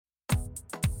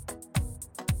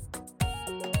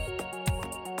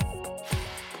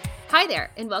Hi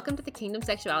there, and welcome to the Kingdom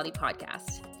Sexuality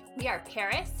Podcast. We are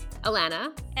Paris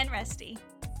Alana and Rusty,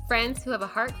 friends who have a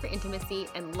heart for intimacy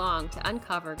and long to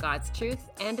uncover God's truth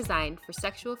and design for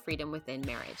sexual freedom within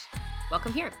marriage.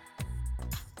 Welcome here.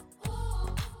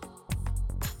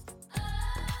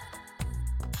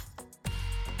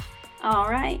 All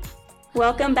right.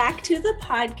 Welcome back to the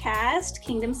podcast,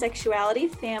 Kingdom Sexuality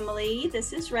Family.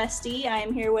 This is Rusty. I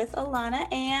am here with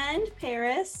Alana and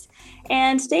Paris.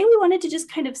 And today we wanted to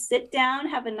just kind of sit down,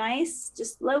 have a nice,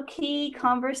 just low-key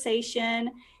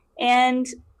conversation. And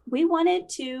we wanted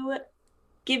to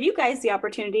give you guys the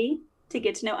opportunity to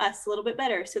get to know us a little bit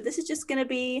better. So this is just going to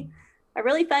be a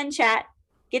really fun chat,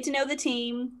 get to know the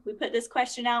team. We put this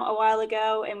question out a while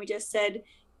ago and we just said,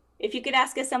 if you could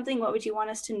ask us something, what would you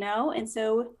want us to know? And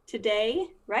so today,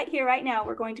 right here, right now,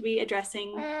 we're going to be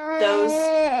addressing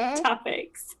those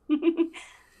topics.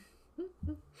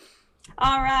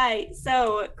 All right.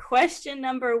 So question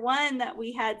number one that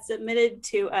we had submitted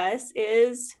to us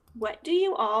is, what do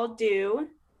you all do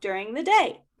during the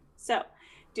day? So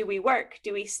do we work?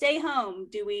 Do we stay home?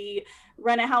 Do we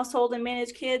run a household and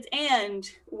manage kids and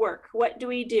work? What do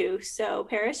we do? So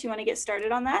Paris, you want to get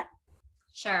started on that?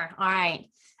 Sure. All right.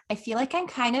 I feel like I'm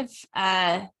kind of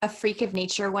a freak of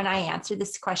nature when I answer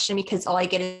this question because all I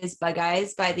get is bug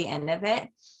eyes by the end of it.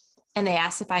 And they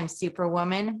ask if I'm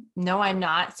Superwoman. No, I'm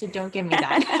not. So don't give me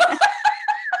that.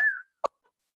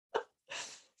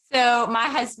 So my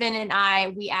husband and I,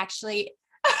 we actually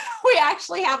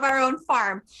have our own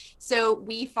farm. So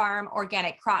we farm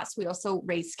organic crops. We also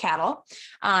raise cattle,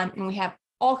 and we have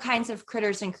all kinds of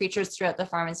critters and creatures throughout the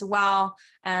farm as well.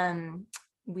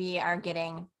 We are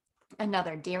getting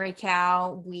another dairy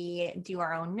cow. We do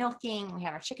our own milking. We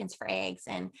have our chickens for eggs,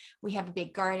 and we have a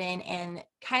big garden, and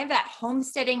kind of that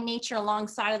homesteading nature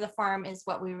alongside of the farm is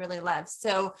what we really love.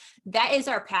 So that is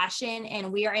our passion,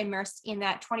 and we are immersed in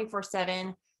that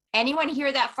 24/7. Anyone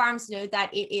here that farms know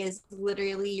that it is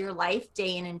literally your life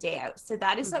day in and day out. So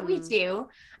that is what we do.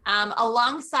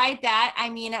 Alongside that, I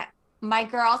mean, my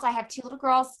girls, I have 2 little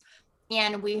girls,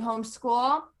 and we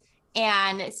homeschool.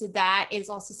 And so that is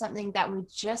also something that we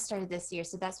just started this year.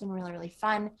 So that's been really, really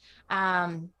fun.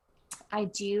 I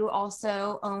do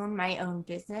also own my own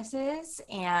businesses.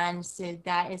 And so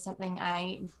that is something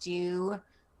I do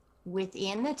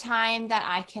within the time that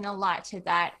I can allot to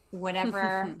that,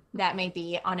 whatever that may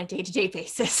be on a day-to-day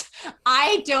basis.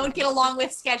 I don't get along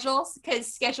with schedules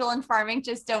because schedule and farming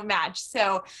just don't match.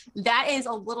 So that is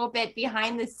a little bit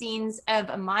behind the scenes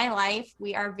of my life.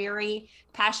 We are very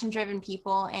passion-driven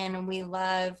people, and we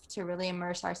love to really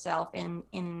immerse ourselves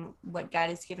in what God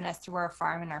has given us through our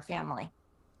farm and our family.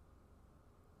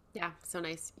 Yeah, so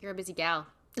nice. You're a busy gal.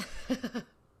 Got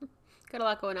a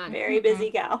lot going on. Very busy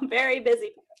gal. Very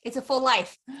busy. It's a full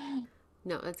life.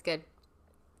 No, that's good.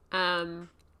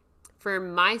 For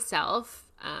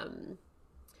myself,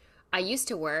 I used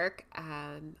to work.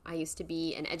 I used to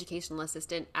be an educational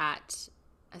assistant at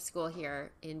a school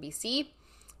here in BC.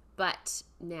 But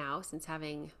now, since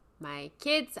having my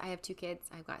kids, I have 2 kids.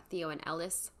 I've got Theo and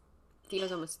Ellis.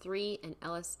 Theo's almost 3, and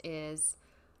Ellis is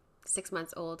 6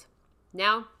 months old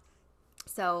now.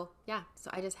 So yeah, so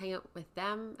I just hang out with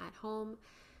them at home.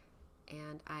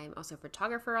 And I'm also a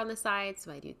photographer on the side,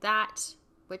 so I do that,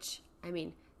 which, I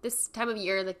mean, this time of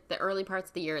year, like the early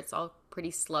parts of the year, it's all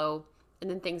pretty slow, and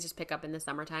then things just pick up in the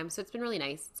summertime. So it's been really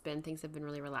nice. Things have been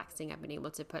really relaxing. I've been able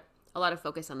to put a lot of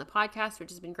focus on the podcast,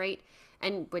 which has been great,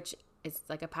 and which is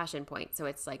like a passion point. So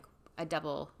it's like a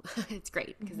double, it's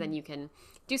great because then you can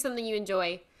do something you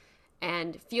enjoy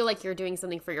and feel like you're doing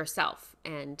something for yourself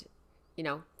and, you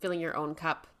know, filling your own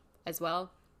cup as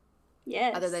well.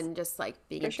 Yes. Other than just like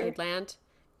being in kid land,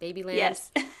 baby land. Yes.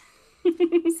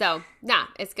 So,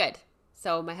 it's good.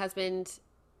 So my husband,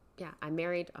 I'm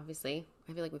married, obviously.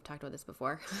 I feel like we've talked about this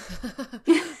before.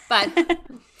 But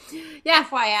yeah.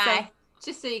 FYI,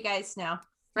 just so you guys know.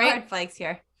 Right? No red flags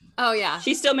here. Oh yeah.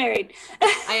 She's still married.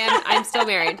 I'm still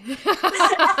married.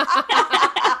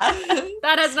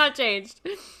 That has not changed.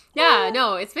 Yeah,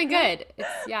 no, it's been good.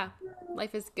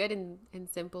 Life is good and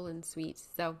simple and sweet.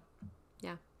 So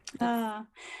yeah. That's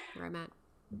where I'm at.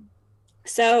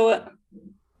 So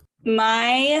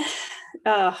my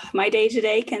day to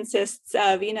day consists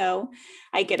of,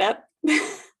 I get up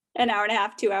an hour and a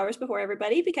half, 2 hours before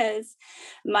everybody because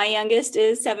my youngest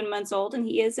is 7 months old and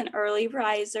he is an early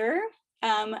riser.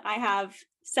 I have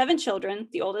 7 children.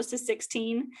 The oldest is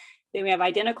 16. Then we have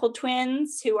identical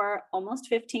twins who are almost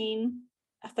 15,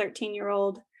 a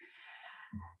 13-year-old,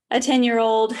 a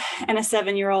 10-year-old, and a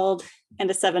 7-year-old, and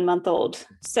a 7-month-old.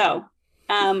 So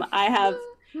I have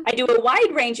I do a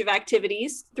wide range of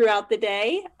activities throughout the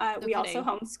day. We also kidding.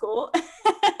 homeschool.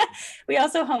 We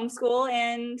also homeschool,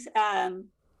 and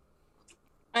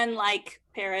unlike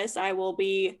Paris, I will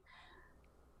be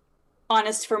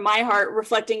honest, for my heart,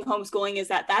 reflecting homeschooling is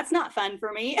that that's not fun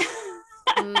for me.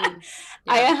 Yeah.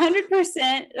 I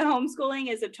 100%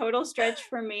 homeschooling is a total stretch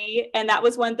for me. And that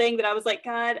was one thing that I was like,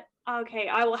 God, okay,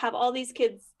 I will have all these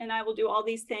kids and I will do all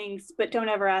these things, but don't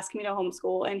ever ask me to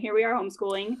homeschool. And here we are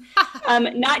homeschooling.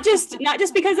 Not just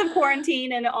because of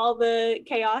quarantine and all the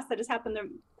chaos that has happened the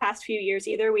past few years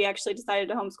either. We actually decided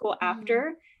to homeschool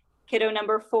after kiddo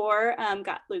number 4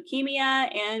 got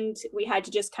leukemia, and we had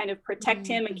to just kind of protect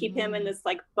him and keep him in this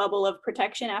like bubble of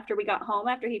protection after we got home,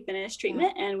 after he finished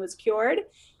treatment and was cured.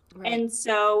 Right. And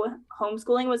so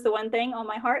homeschooling was the one thing on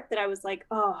my heart that I was like,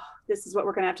 oh, this is what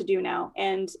we're going to have to do now.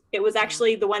 And it was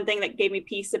actually the one thing that gave me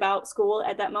peace about school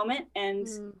at that moment. And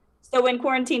so when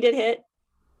quarantine did hit,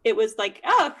 it was like,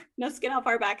 oh, no skin off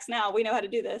our backs now. We know how to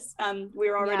do this. We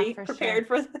were already prepared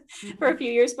for a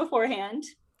few years beforehand.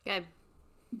 Good.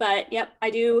 But yep, I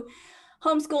do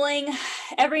homeschooling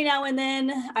every now and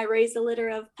then. I raise a litter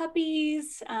of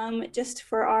puppies just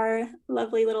for our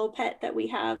lovely little pet that we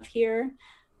have here,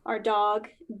 our dog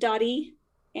Dottie.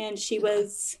 And she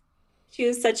was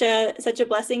such a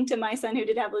blessing to my son who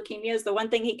did have leukemia. Is the one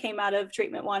thing he came out of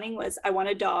treatment wanting was, I want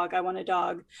a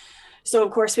dog. So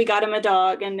of course we got him a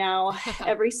dog, and now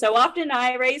every so often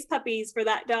I raise puppies for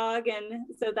that dog. And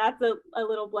so that's a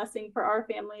little blessing for our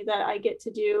family that I get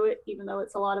to do, even though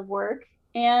it's a lot of work.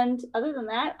 And other than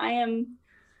that, I am,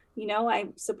 I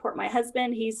support my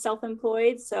husband. He's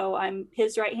self-employed, so I'm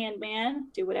his right-hand man,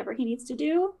 do whatever he needs to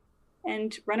do,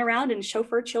 and run around and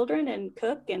chauffeur children and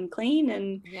cook and clean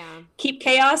and keep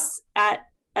chaos at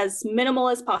as minimal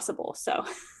as possible. So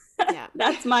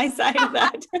that's my side of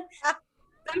that.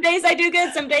 Some days I do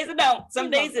good, some days I don't. Some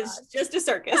days it's just a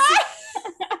circus.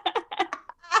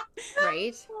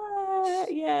 Right?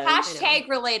 Yes. Hashtag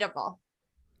relatable.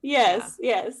 Yes,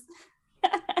 yes.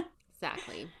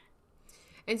 Exactly.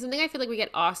 And something I feel like we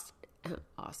get asked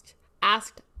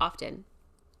often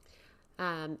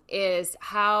is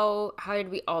how did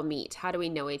we all meet? How do we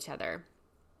know each other?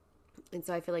 And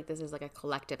so I feel like this is like a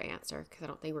collective answer, because I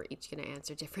don't think we're each going to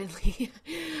answer differently.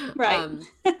 Right.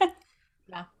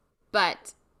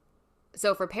 But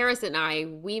so for Paris and I,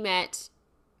 we met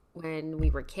when we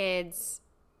were kids,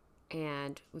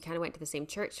 and we kind of went to the same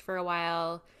church for a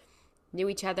while, knew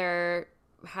each other,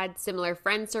 had similar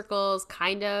friend circles,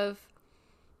 kind of.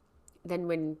 Then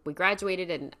when we graduated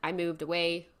and I moved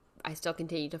away, I still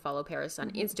continued to follow Paris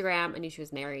on Instagram. I knew she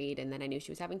was married, and then I knew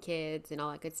she was having kids and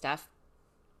all that good stuff.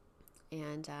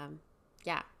 And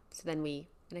so then and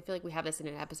I feel like we have this in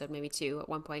an episode maybe too at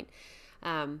one point.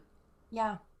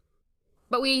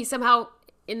 But we somehow,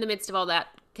 in the midst of all that,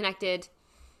 connected,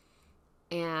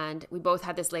 and we both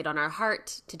had this laid on our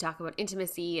heart to talk about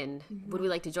intimacy and would we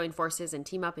like to join forces and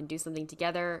team up and do something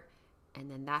together. And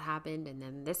then that happened, and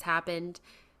then this happened.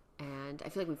 And I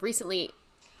feel like we've recently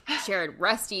shared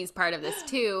Rusty's part of this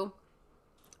too,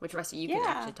 which Rusty, you can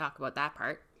actually talk about that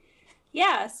part.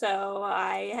 Yeah, so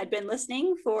I had been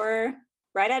listening for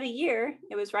right at a year.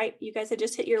 It was right. You guys had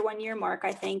just hit your 1 year mark,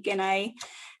 I think. And I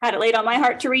had it laid on my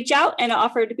heart to reach out and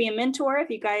offered to be a mentor if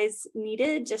you guys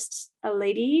needed just a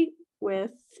lady who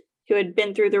had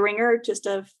been through the ringer just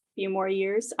a few more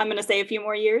years. I'm going to say a few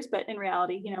more years, but in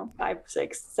reality, 5,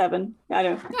 6, 7, I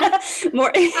don't know,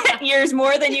 more years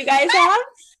more than you guys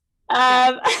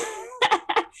have.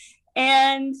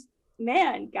 And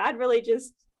man, God really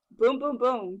just boom, boom,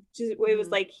 boom. It was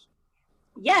like,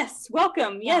 yes,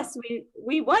 welcome. Yes,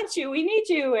 we want you. We need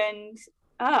you. And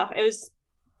it was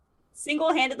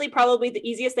single-handedly probably the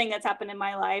easiest thing that's happened in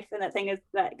my life. And that thing is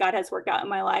that God has worked out in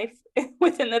my life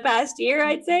within the past year,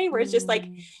 I'd say, where it's just like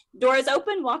doors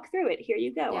open, walk through it. Here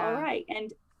you go. All right.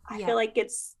 And I feel like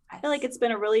it's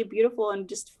been a really beautiful and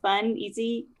just fun,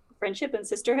 easy friendship and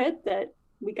sisterhood that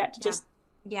we got to just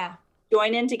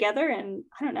join in together. And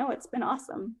I don't know, it's been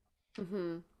awesome.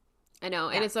 I know.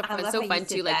 And it's so fun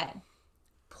too, like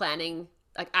planning,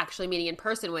 like actually meeting in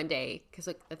person one day, because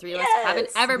like the three of us haven't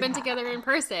ever been together in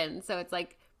person. So it's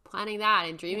like planning that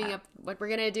and dreaming up what we're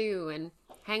gonna do and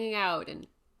hanging out, and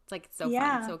it's like so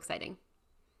fun, so exciting.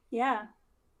 I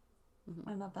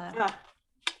love that.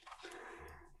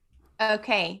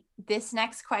 Okay, this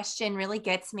next question really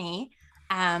gets me.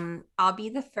 I'll be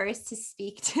the first to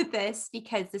speak to this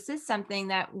because this is something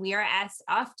that we are asked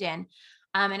often,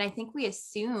 and I think we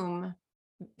assume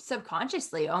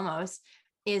subconsciously almost,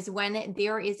 is when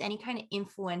there is any kind of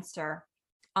influencer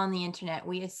on the internet,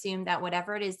 we assume that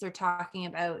whatever it is they're talking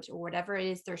about or whatever it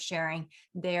is they're sharing,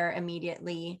 they're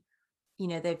immediately,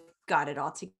 they've got it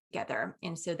all together.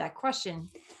 And so that question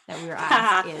that we were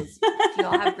asked is, do you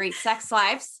all have great sex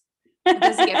lives?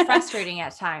 Does it get frustrating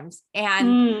at times?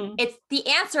 And it's the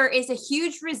answer is a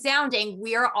huge resounding.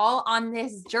 We are all on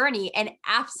this journey, and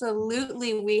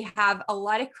absolutely we have a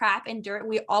lot of crap and dirt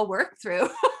we all work through.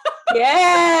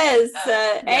 Yes.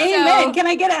 Amen. So, can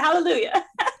I get a hallelujah?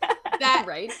 That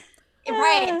right.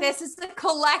 Right. This is the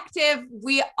collective.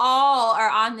 We all are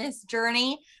on this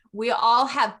journey. We all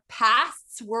have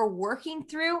pasts we're working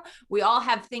through. We all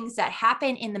have things that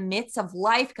happen in the midst of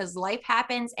life, because life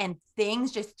happens and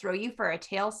things just throw you for a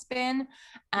tailspin.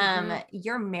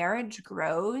 Your marriage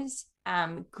grows,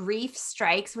 grief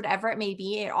strikes, whatever it may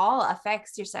be. It all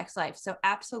affects your sex life. So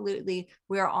absolutely,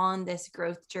 we're on this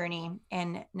growth journey,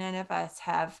 and none of us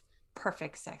have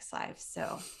perfect sex lives.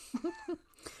 So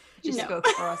just go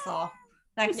for us all.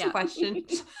 Next question.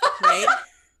 Right?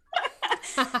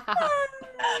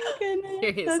 Oh, goodness.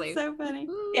 Seriously. That's so funny.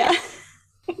 Yeah.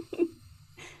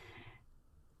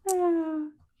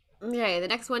 Okay, the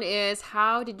next one is,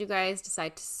 how did you guys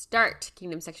decide to start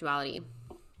Kingdom Sexuality?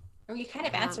 Oh, you kind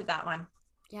of answered that one.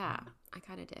 Yeah, I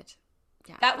kind of did.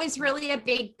 Yeah. That was really a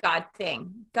big God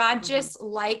thing. God just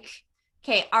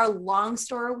our long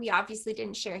story, we obviously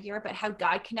didn't share here, but how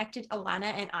God connected Alana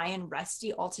and I and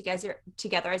Rusty all together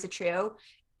as a trio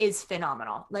is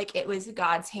phenomenal. Like, it was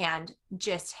God's hand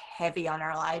just heavy on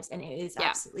our lives, and it is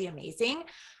absolutely amazing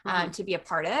to be a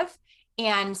part of.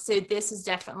 And so this is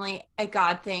definitely a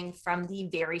God thing from the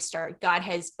very start. God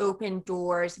has opened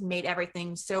doors, made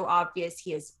everything so obvious.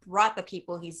 He has brought the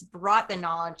people, he's brought the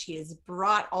knowledge, he has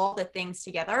brought all the things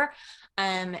together.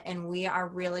 And we are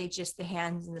really just the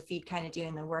hands and the feet kind of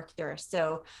doing the work there.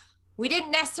 So we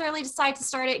didn't necessarily decide to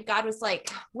start it. God was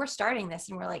like, we're starting this.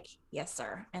 And we're like, yes,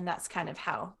 sir. And that's kind of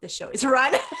how the show is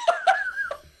run.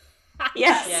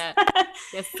 Yes. Yeah.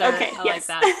 Yes, sir. Okay. I like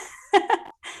that.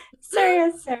 Sir,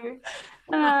 yes, sir.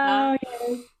 Oh,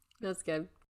 yes. That's good.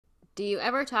 Do you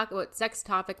ever talk about sex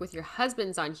topic with your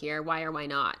husbands on here? Why or why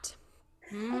not?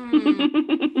 That's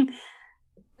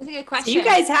a good question. So you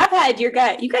guys have had your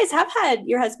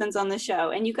husbands on the show,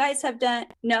 and you guys have done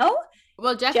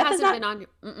Well, Jeff hasn't been on.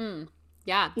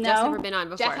 Yeah, No? Jeff's never been on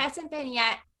before. Jeff hasn't been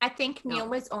yet. I think Neil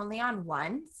was only on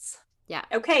once. Yeah.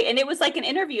 Okay, and it was like an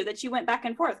interview that you went back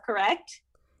and forth, correct?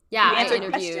 Yeah, You I answered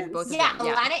interviewed questions. both of Yeah, them.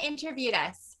 Yeah. Alana interviewed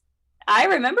us. I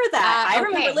remember that. I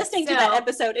remember okay, listening to that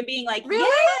episode and being like, Really?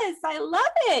 yes, I love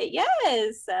it.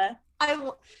 Yes.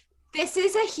 This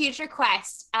is a huge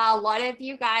request. A lot of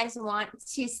you guys want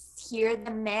to hear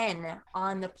the men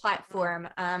on the platform.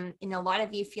 And a lot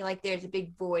of you feel like there's a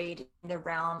big void in the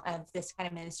realm of this kind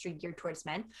of ministry geared towards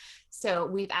men. So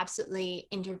we've absolutely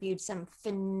interviewed some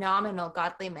phenomenal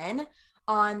godly men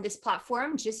on this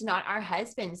platform, just not our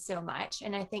husbands so much.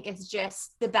 And I think it's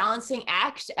just the balancing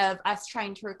act of us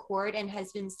trying to record and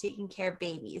husbands taking care of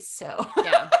babies. So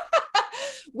Yeah.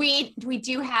 we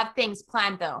do have things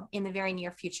planned though in the very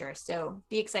near future. So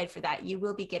be excited for that. You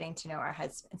will be getting to know our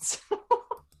husbands.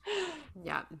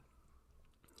 Yeah.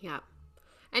 Yeah.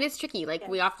 And it's tricky. Like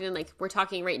we often, like we're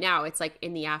talking right now, it's like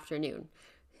in the afternoon.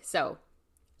 So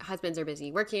husbands are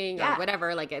busy working or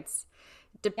whatever. Like it's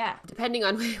depending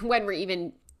on when we're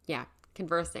even,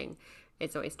 conversing.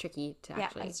 It's always tricky to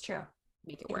actually that's true.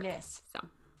 Make it work. It is.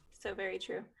 So very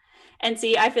true. And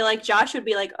see, I feel like Josh would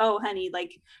be like, oh, honey,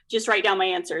 like, just write down my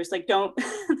answers. Like, don't,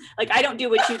 like, I don't do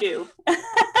what you do.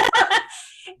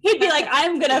 He'd be like,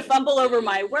 I'm going to fumble over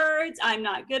my words. I'm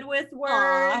not good with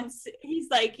words. Aww. He's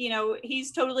like,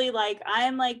 he's totally like,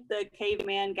 I'm like the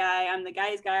caveman guy. I'm the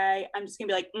guy's guy. I'm just going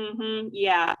to be like,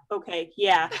 yeah, okay,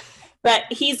 yeah. But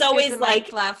he's always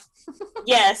like,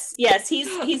 yes.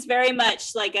 He's very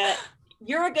much like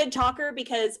you're a good talker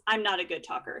because I'm not a good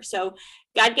talker. So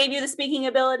God gave you the speaking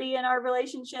ability in our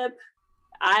relationship.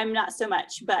 I'm not so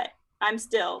much, but it's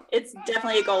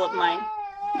definitely a goal of mine.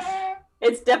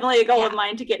 It's definitely a goal of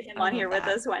mine to get him on here with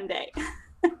us one day.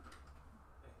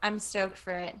 I'm stoked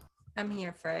for it. I'm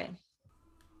here for it.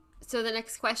 So the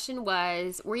next question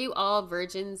was, were you all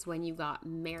virgins when you got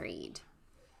married?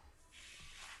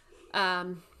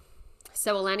 So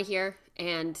Alana here,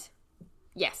 and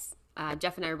yes,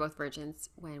 Jeff and I were both virgins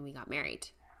when we got married.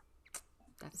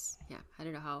 That's, I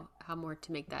don't know how more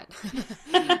to make that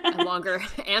a longer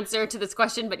answer to this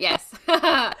question, but yes.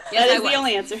 Yes, that is the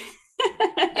only answer.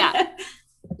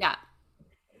 Yeah.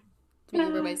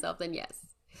 Speaking for myself, then yes.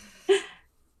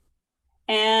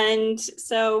 And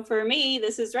so for me,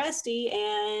 this is Rusty,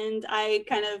 and I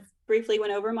kind of briefly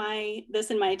went over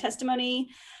this in my testimony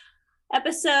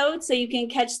episode, so you can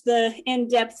catch the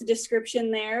in-depth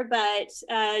description there, but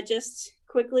just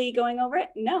quickly going over it.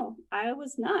 No, I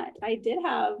was not. I did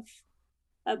have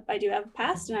I do have a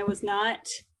past, and I was not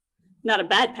a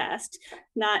bad past,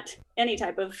 not any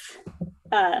type of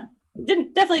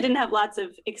definitely didn't have lots of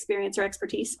experience or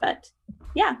expertise, but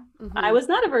yeah, I was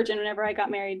not a virgin whenever I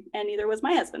got married, and neither was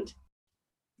my husband.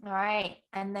 All right.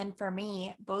 And then for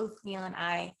me, both Neil and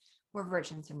I were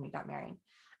virgins when we got married.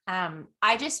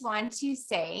 I just want to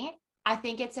say, I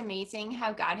think it's amazing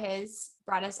how God has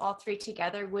brought us all three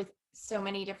together with so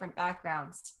many different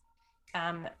backgrounds.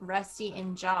 Rusty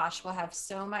and Josh will have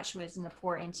so much wisdom to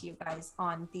pour into you guys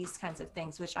on these kinds of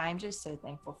things, which I'm just so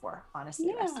thankful for,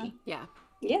 honestly, Rusty. Yeah.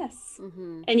 Yes.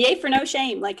 And yay for no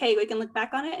shame. Like, hey, we can look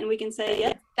back on it and we can say,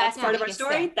 yeah, that's part of our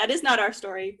story. Thing. That is not our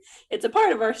story. It's a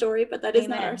part of our story, but that is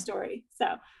not our story.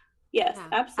 So yes,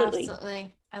 absolutely.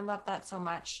 Absolutely. I love that so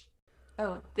much.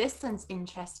 Oh, this one's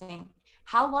interesting.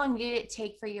 How long did it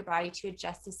take for your body to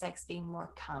adjust to sex being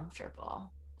more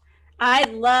comfortable? I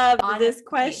love this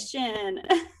question.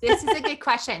 This is a good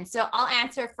question. So I'll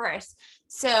answer first.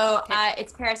 So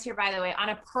it's Paris here, by the way. On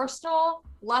a personal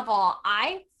level,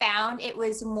 I found it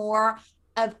was more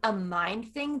of a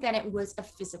mind thing than it was a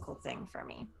physical thing for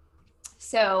me.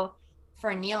 So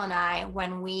for Neil and I,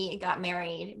 when we got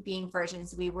married, being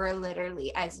virgins, we were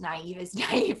literally as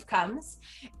naive comes.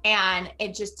 And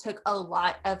it just took a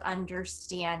lot of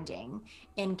understanding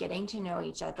in getting to know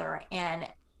each other and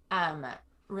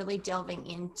really delving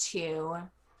into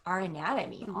our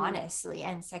anatomy, honestly,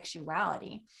 and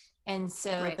sexuality. And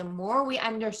so the more we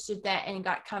understood that and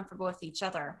got comfortable with each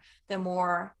other, the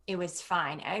more it was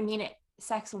fine. I mean,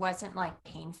 sex wasn't like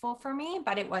painful for me,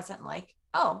 but it wasn't like,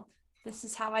 oh, this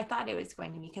is how I thought it was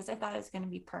going to be, because I thought it was going to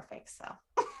be perfect. So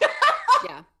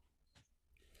yeah.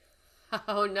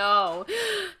 Oh no,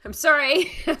 I'm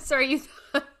sorry. I'm sorry you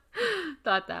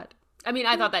thought that. I mean,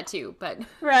 I thought that too, but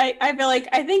right. I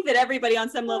think that everybody on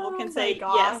some level can say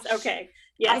yes. Okay.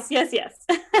 Yes. Yes.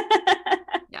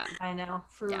 Yeah. I know.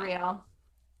 For real.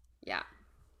 Yeah.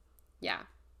 Yeah.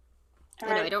 I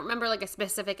know. I don't remember like a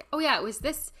specific, oh yeah, it was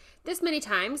this many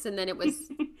times. And then it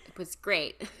was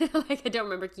great. Like, I don't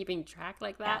remember keeping track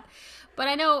like that, but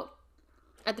I know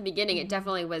at the beginning, it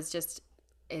definitely was just,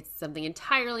 it's something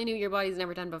entirely new your body's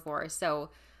never done before.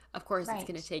 So of course it's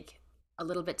going to take a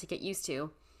little bit to get used to.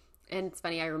 And it's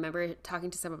funny, I remember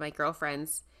talking to some of my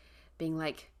girlfriends being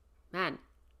like, man,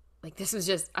 like this was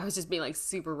just, I was just being like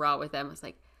super raw with them. I was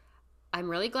like, I'm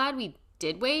really glad we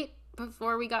did wait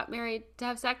before we got married to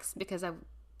have sex, because I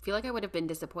feel like I would have been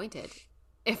disappointed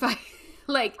if I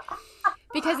like,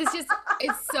 because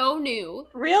it's so new.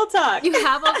 Real talk. You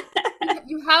have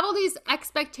all these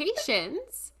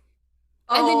expectations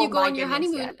and then you go on your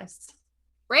honeymoon,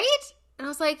 right? And I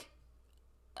was like,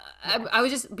 I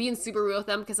was just being super real with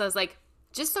them, because I was like,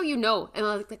 just so you know, and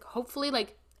I was like hopefully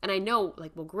like, and I know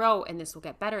like we'll grow and this will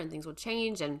get better and things will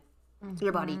change and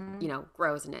your body, you know,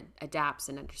 grows and it adapts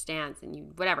and understands and you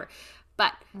whatever.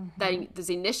 But then this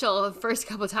initial first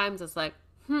couple of times, it's like,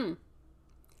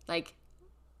 like,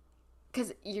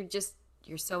 because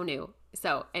you're so new.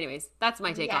 So, anyways, that's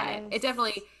my take on it. It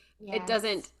definitely, it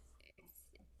doesn't.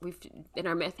 We've in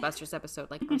our MythBusters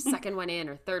episode, like our second one in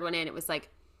or third one in, it was like.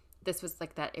 This was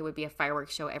like that. It would be a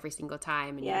fireworks show every single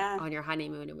time, and you're on your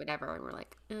honeymoon and whatever. And we're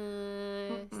like,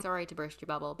 sorry to burst your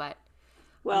bubble, but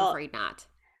I'm afraid not.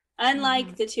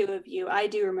 Unlike the two of you, I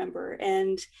do remember,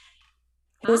 and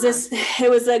it was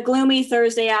it was a gloomy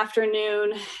Thursday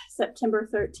afternoon, September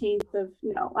 13th of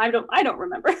I don't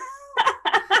remember.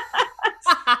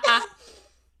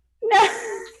 No,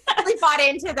 we bought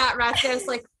into that, Russ. I was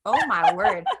like, oh my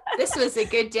word, this was a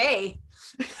good day.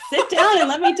 Sit down and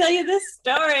let me tell you this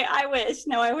story. I wish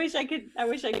I could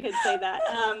say that.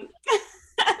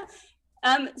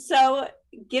 So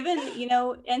given,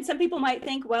 and some people might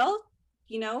think, well,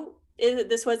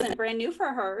 this wasn't brand new for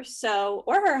her,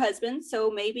 or her husband. So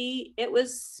maybe it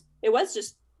was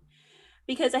just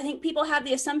because I think people have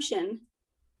the assumption,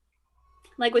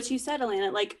 like what you said,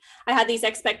 Alana, like I had these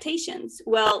expectations.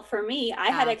 Well, for me, I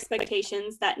had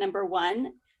expectations that number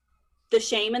one, the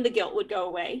shame and the guilt would go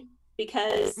away.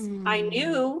 Because I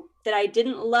knew that I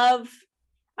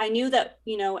knew that,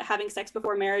 having sex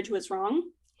before marriage was wrong.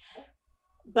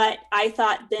 But I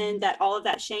thought then that all of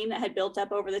that shame that had built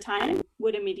up over the time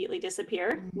would immediately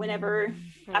disappear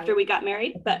after we got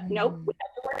married. But nope, we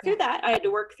had to work through that. I had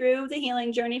to work through the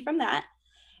healing journey from that.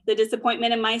 The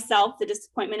disappointment in myself, the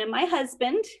disappointment in my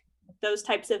husband, those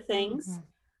types of things.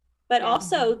 But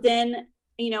also then,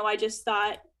 I just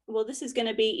thought, well, this is going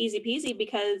to be easy peasy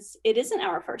because it isn't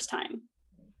our first time.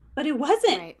 But it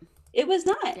wasn't. Right. It was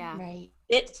not. Yeah. Right.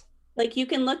 It Like you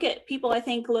can look at people, I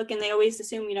think, look, and they always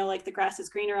assume, like the grass is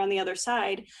greener on the other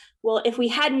side. Well, if we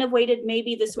hadn't have waited,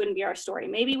 maybe this wouldn't be our story.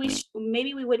 Maybe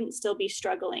we wouldn't still be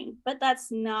struggling, but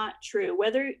that's not true.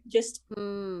 Whether just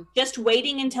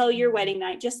waiting until your wedding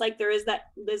night, just like there's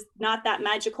not that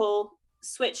magical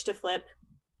switch to flip.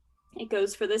 It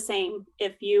goes for the same.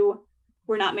 If you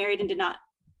were not married and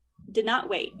did not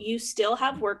wait, you still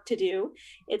have work to do.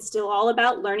 It's still all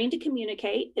about learning to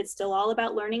communicate. It's still all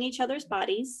about learning each other's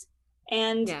bodies.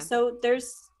 And so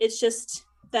it's just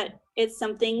that it's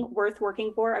something worth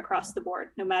working for across the board,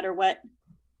 no matter what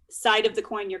side of the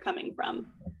coin you're coming from.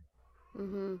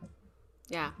 Mm-hmm.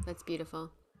 Yeah, that's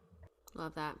beautiful.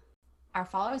 Love that. Our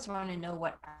followers want to know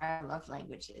what our love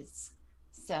language is.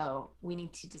 So we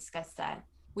need to discuss that.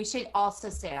 We should also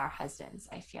say our husbands.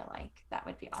 I feel like that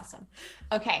would be awesome.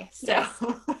 Okay, so yes.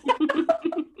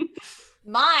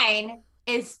 Mine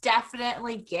is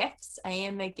definitely gifts. I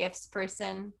am a gifts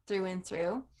person through and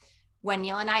through. When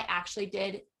Neil and I actually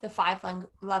did the 5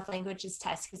 love languages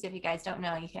test, because if you guys don't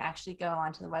know, you can actually go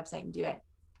onto the website and do it.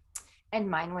 And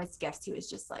mine was gifts. He was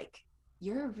just like,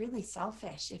 you're really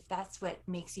selfish if that's what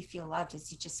makes you feel loved,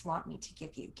 is you just want me to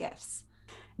give you gifts.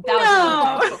 That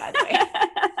was really by the way.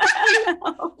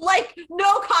 Like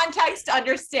no context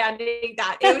understanding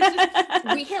that. It was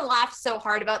just, we can laugh so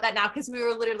hard about that now because we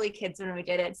were literally kids when we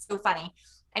did it. It's so funny.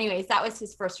 Anyways, that was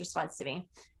his first response to me.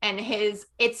 And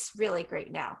it's really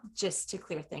great now, just to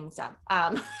clear things up.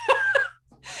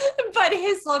 But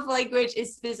his love language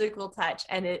is physical touch,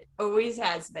 and it always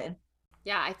has been.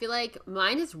 Yeah, I feel like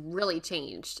mine has really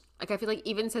changed. Like I feel like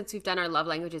even since we've done our love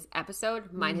languages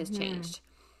episode, mine has changed.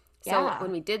 So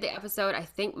when we did the episode, I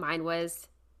think mine was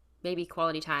maybe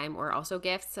quality time or also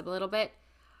gifts a little bit.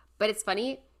 But it's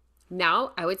funny,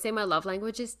 now I would say my love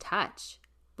language is touch,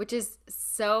 which is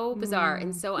so bizarre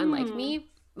and so unlike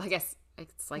me. I guess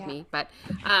it's like me, but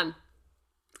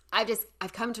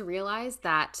I've come to realize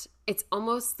that it's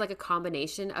almost like a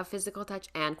combination of physical touch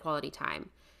and quality time.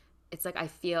 It's like I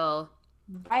feel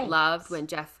loved when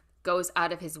Jeff goes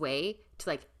out of his way to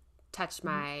like touch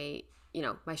my,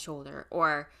 my shoulder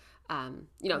or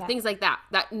things like that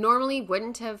normally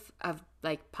wouldn't have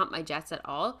like pumped my jets at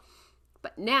all.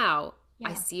 But now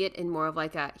I see it in more of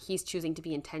like he's choosing to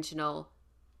be intentional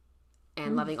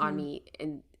and loving on me.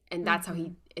 And that's how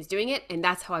he is doing it. And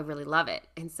that's how I really love it.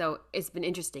 And so it's been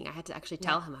interesting. I had to actually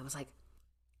tell him, I was like,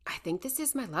 I think this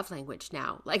is my love language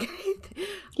now. Like, I think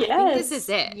this is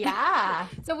it. Yeah.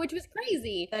 So, which was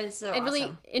crazy. That is so and awesome.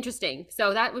 Really interesting.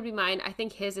 So that would be mine. I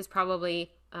think his is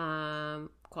probably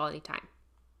quality time.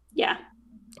 Yeah.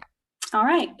 All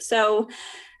right. So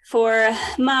for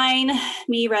mine,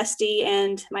 me, Rusty,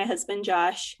 and my husband,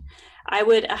 Josh, I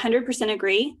would 100%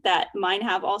 agree that mine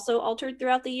have also altered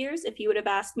throughout the years. If you would have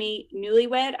asked me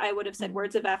newlywed, I would have said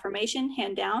words of affirmation,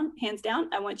 hands down.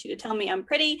 I want you to tell me I'm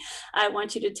pretty. I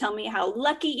want you to tell me how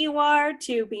lucky you are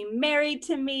to be married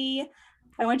to me.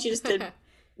 I want you just to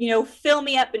fill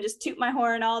me up and just toot my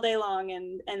horn all day long.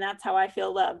 And that's how I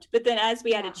feel loved. But then as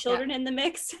we added children in the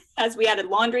mix, as we added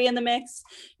laundry in the mix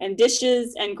and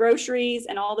dishes and groceries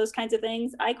and all those kinds of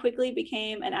things, I quickly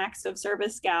became an acts of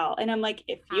service gal. And I'm like,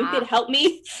 if you could help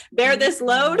me bear this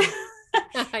load,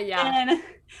 then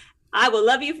I will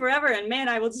love you forever. And man,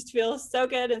 I will just feel so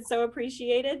good and so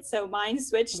appreciated. So mine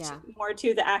switched more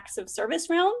to the acts of service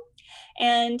realm.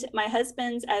 And my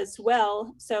husband's as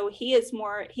well. So he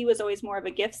was always more of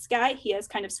a gifts guy. He has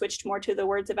kind of switched more to the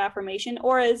words of affirmation,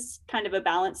 or is kind of a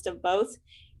balance of both.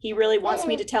 He really wants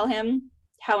me to tell him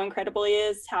how incredible he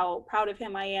is, how proud of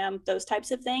him I am, those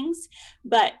types of things.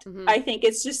 But I think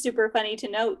it's just super funny to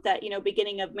note that,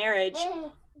 beginning of marriage,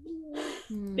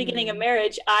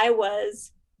 I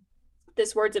was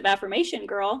this words of affirmation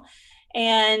girl.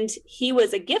 And he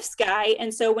was a gifts guy.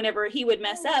 And so whenever he would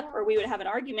mess up or we would have an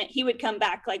argument, he would come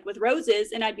back like with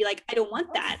roses. And I'd be like, I don't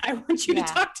want that. I want you to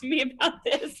talk to me about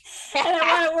this. And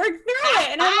I want to work through it.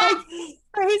 And I'm like,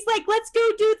 or he's like, let's go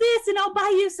do this and I'll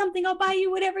buy you something. I'll buy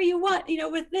you whatever you want,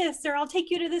 with this, or I'll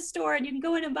take you to this store and you can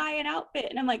go in and buy an outfit.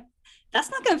 And I'm like, that's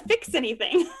not going to fix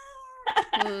anything.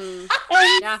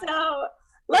 So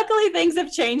luckily things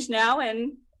have changed now.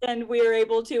 And we were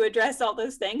able to address all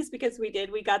those things because we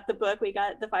got the book, we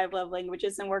got the 5 love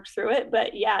languages and worked through it.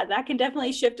 But yeah, that can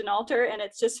definitely shift and alter. And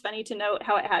it's just funny to note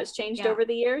how it has changed over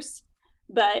the years.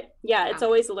 But it's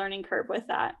always a learning curve with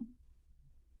that.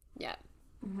 Yeah.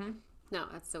 No,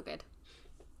 that's so good.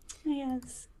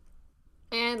 Yes.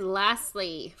 And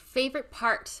lastly, favorite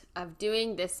part of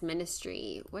doing this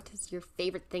ministry. What is your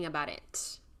favorite thing about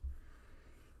it?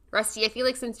 Rusty, I feel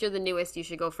like since you're the newest, you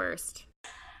should go first.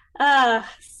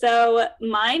 So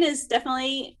mine is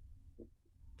definitely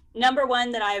number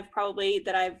one that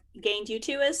I've gained you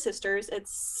to as sisters.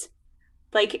 It's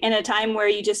like in a time where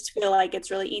you just feel like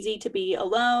it's really easy to be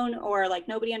alone or like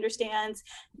nobody understands.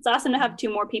 It's awesome to have two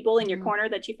more people in your corner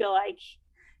that you feel like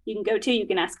you can go to. You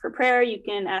can ask for prayer. You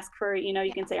can ask for,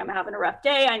 you can say, I'm having a rough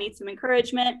day. I need some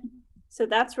encouragement. So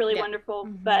that's really wonderful.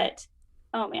 But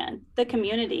oh man, the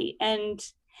community and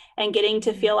getting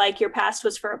to feel like your past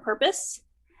was for a purpose,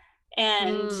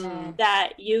 and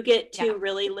that you get to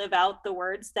really live out the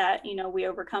words that, we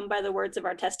overcome by the words of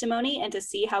our testimony, and to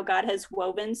see how God has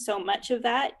woven so much of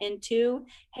that into,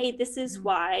 hey, this is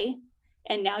why,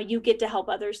 and now you get to help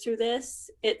others through this.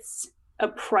 It's a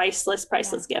priceless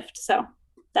gift. So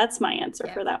that's my answer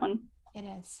for that one. It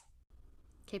is.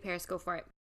 Okay, Paris, go for it.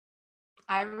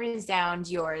 I resound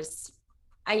yours.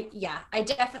 I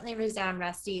definitely resound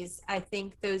Rusty's. I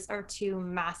think those are two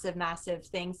massive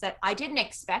things that I didn't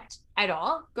expect at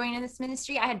all going in this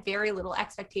ministry. I had very little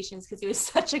expectations because it was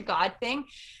such a God thing,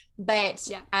 but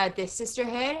this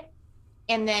sisterhood,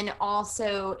 and then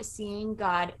also seeing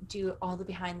God do all the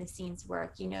behind the scenes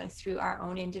work, through our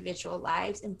own individual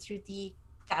lives and through the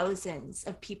thousands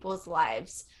of people's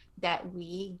lives that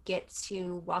we get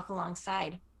to walk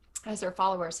alongside as our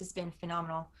followers has been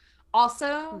phenomenal.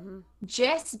 Also,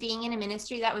 just being in a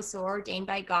ministry that was so ordained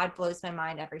by God blows my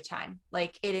mind every time.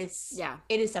 Like it is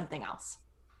something else.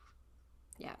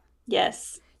 Yeah.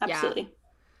 Yes, absolutely.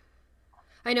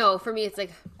 Yeah. I know for me, it's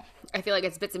like, I feel like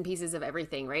it's bits and pieces of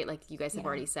everything, right? Like you guys have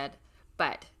already said,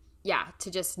 but to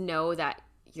just know that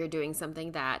you're doing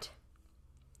something that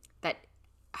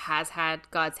has had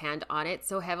God's hand on it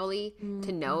so heavily,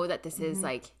 to know that this is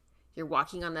like, you're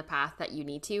walking on the path that you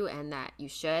need to, and that you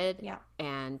should. Yeah.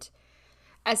 And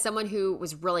as someone who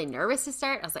was really nervous to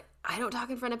start, I was like, I don't talk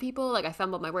in front of people. Like I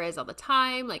fumbled my words all the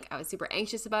time. Like I was super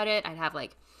anxious about it. I'd have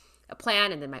like a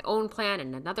plan and then my own plan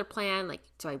and another plan, like,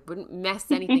 so I wouldn't mess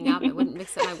anything up. I wouldn't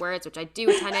mix up my words, which I do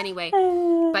a ton anyway.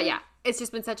 But yeah, it's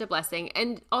just been such a blessing,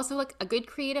 and also like a good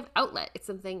creative outlet. It's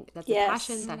something that's a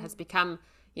passion that has become,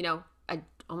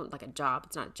 like a job.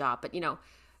 It's not a job, but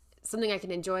something I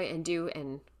can enjoy and do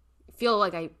and feel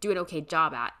like I do an okay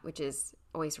job at, which is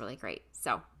always really great.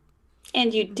 So.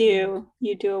 And you do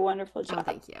a wonderful job. Oh,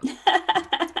 thank you.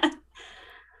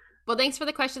 Well, thanks for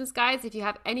the questions, guys. If you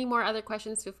have any more other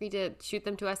questions, feel free to shoot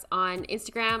them to us on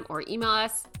Instagram or email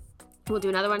us. We'll do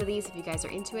another one of these if you guys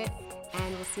are into it,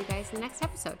 and we'll see you guys in the next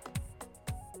episode.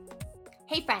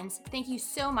 Hey friends, thank you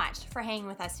so much for hanging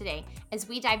with us today as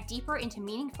we dive deeper into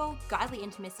meaningful, godly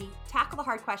intimacy, tackle the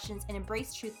hard questions, and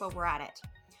embrace truth while we're at it.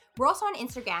 We're also on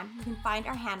Instagram. You can find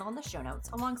our handle in the show notes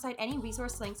alongside any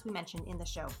resource links we mentioned in the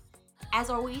show. As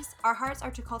always, our hearts are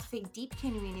to cultivate deep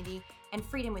community and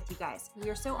freedom with you guys. We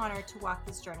are so honored to walk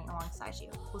this journey alongside you.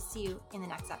 We'll see you in the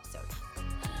next episode.